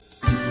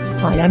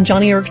Hi, I'm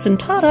Joni Eareckson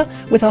Tada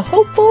with a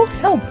hopeful,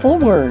 helpful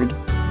word.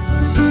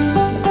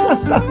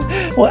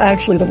 Well,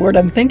 actually, the word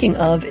I'm thinking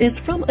of is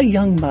from a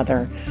young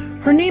mother.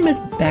 Her name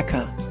is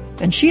Becca,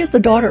 and she is the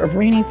daughter of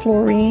Rainey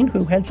Florine,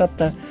 who heads up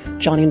the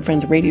Joni and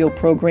Friends radio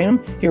program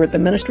here at the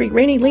ministry.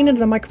 Rainey, lean into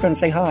the microphone and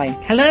say hi.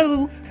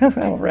 Hello.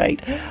 All right.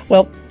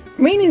 Well,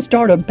 Rainey's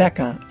daughter,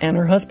 Becca, and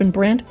her husband,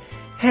 Brent,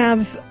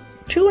 have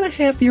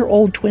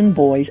 2.5-year-old twin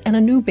boys and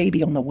a new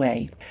baby on the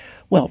way.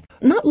 Well,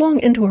 not long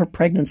into her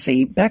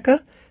pregnancy,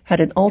 Becca had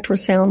an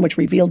ultrasound which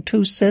revealed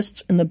 2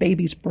 cysts in the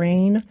baby's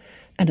brain,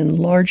 an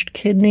enlarged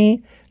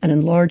kidney, an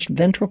enlarged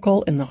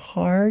ventricle in the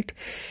heart.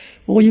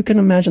 Well, you can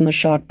imagine the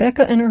shock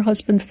Becca and her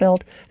husband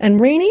felt,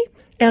 and Rainey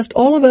asked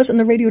all of us in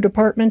the radio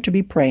department to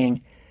be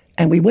praying,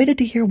 and we waited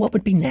to hear what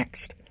would be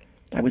next.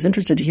 I was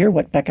interested to hear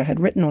what Becca had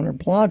written on her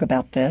blog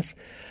about this,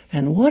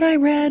 and what I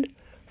read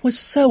was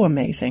so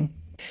amazing.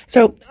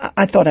 So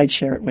I thought I'd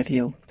share it with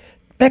you.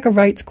 Becca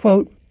writes,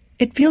 quote,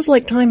 "It feels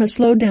like time has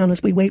slowed down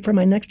as we wait for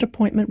my next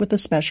appointment with the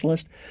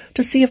specialist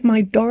to see if my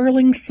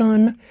darling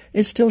son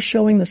is still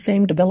showing the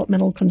same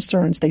developmental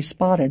concerns they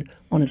spotted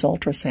on his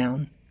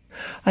ultrasound.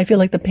 I feel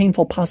like the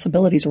painful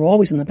possibilities are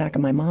always in the back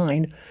of my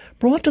mind,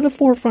 brought to the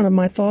forefront of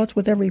my thoughts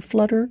with every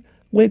flutter,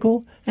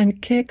 wiggle,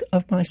 and kick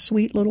of my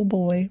sweet little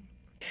boy.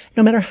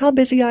 No matter how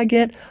busy I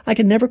get, I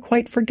can never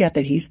quite forget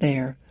that he's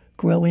there,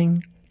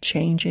 growing,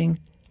 changing,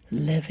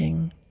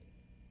 living."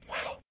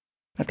 Wow.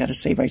 I've got to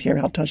say right here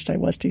how touched I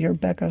was to hear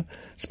Becca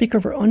speak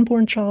of her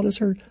unborn child as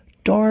her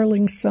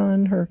darling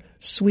son, her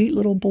sweet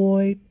little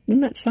boy.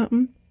 Isn't that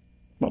something?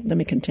 Well, let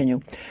me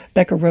continue.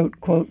 Becca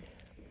wrote, quote,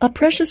 "A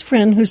precious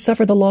friend who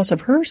suffered the loss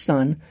of her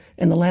son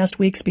in the last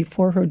weeks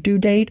before her due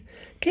date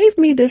gave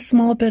me this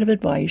small bit of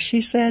advice. She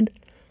said,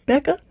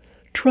 'Becca,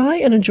 try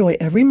and enjoy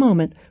every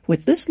moment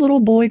with this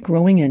little boy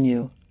growing in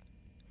you.'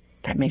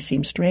 That may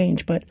seem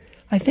strange, but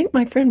I think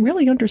my friend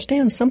really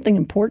understands something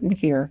important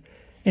here.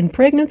 In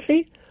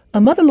pregnancy,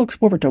 a mother looks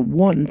forward to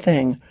one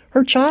thing,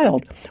 her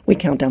child. We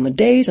count down the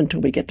days until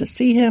we get to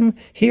see him,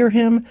 hear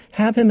him,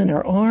 have him in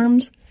our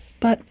arms.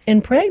 But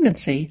in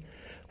pregnancy,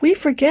 we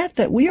forget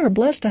that we are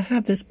blessed to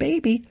have this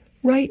baby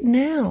right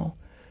now.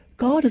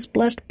 God has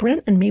blessed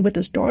Brent and me with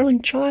this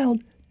darling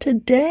child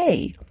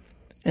today.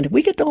 And if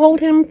we get to hold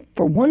him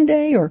for 1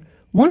 day or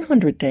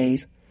 100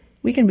 days,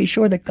 we can be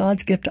sure that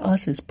God's gift to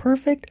us is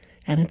perfect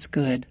and it's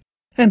good."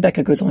 And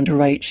Becca goes on to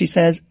write, she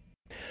says,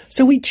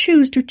 "So we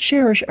choose to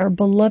cherish our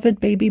beloved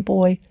baby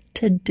boy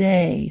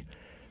today.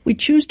 We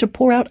choose to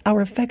pour out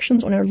our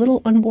affections on our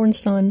little unborn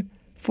son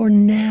for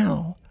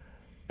now.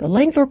 The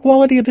length or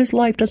quality of his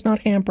life does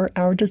not hamper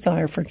our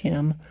desire for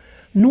him,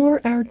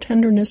 nor our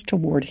tenderness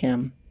toward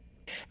him.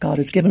 God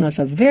has given us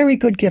a very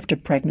good gift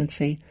of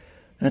pregnancy,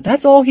 and if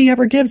that's all he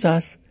ever gives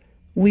us,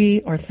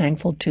 we are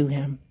thankful to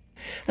him.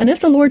 And if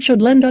the Lord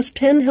should lend us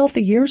 10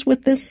 healthy years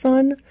with this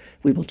son,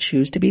 we will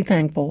choose to be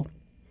thankful.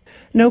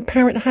 No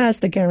parent has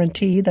the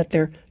guarantee that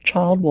their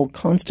child will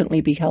constantly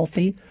be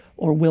healthy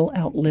or will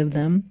outlive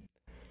them,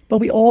 but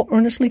we all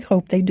earnestly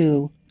hope they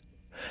do.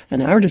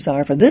 And our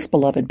desire for this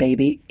beloved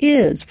baby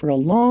is for a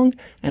long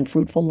and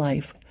fruitful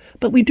life,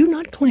 but we do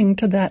not cling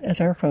to that as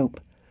our hope.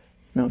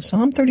 No,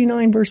 Psalm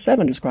 39 verse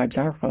 7 describes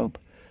our hope.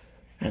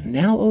 And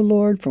now, O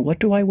Lord, for what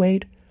do I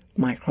wait?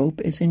 My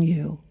hope is in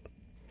you."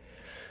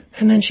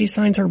 And then she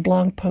signs her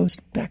blog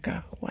post,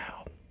 Becca.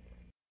 Wow.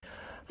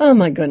 Oh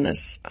my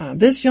goodness.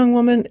 This young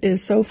woman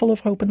is so full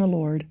of hope in the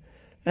Lord.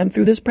 And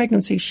through this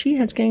pregnancy, she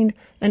has gained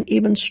an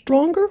even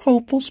stronger,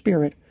 hopeful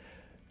spirit.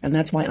 And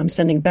that's why I'm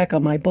sending Becca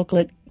my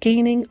booklet,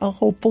 Gaining a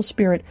Hopeful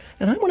Spirit.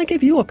 And I want to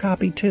give you a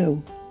copy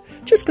too.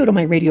 Just go to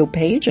my radio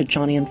page at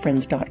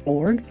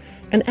joniandfriends.org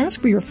and ask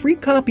for your free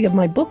copy of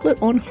my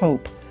booklet on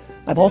hope.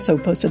 I've also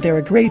posted there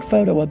a great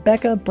photo of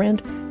Becca,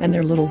 Brent, and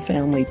their little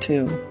family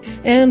too.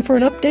 And for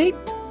an update,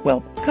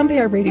 well, come to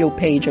our radio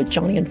page at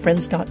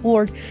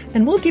joniandfriends.org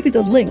and we'll give you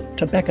the link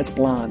to Becca's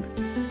blog.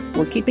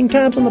 We're keeping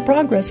tabs on the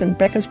progress in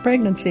Becca's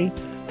pregnancy.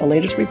 The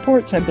latest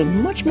reports have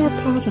been much more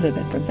positive,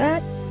 and for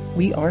that,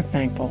 we are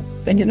thankful.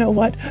 And you know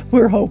what?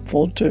 We're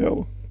hopeful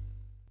too.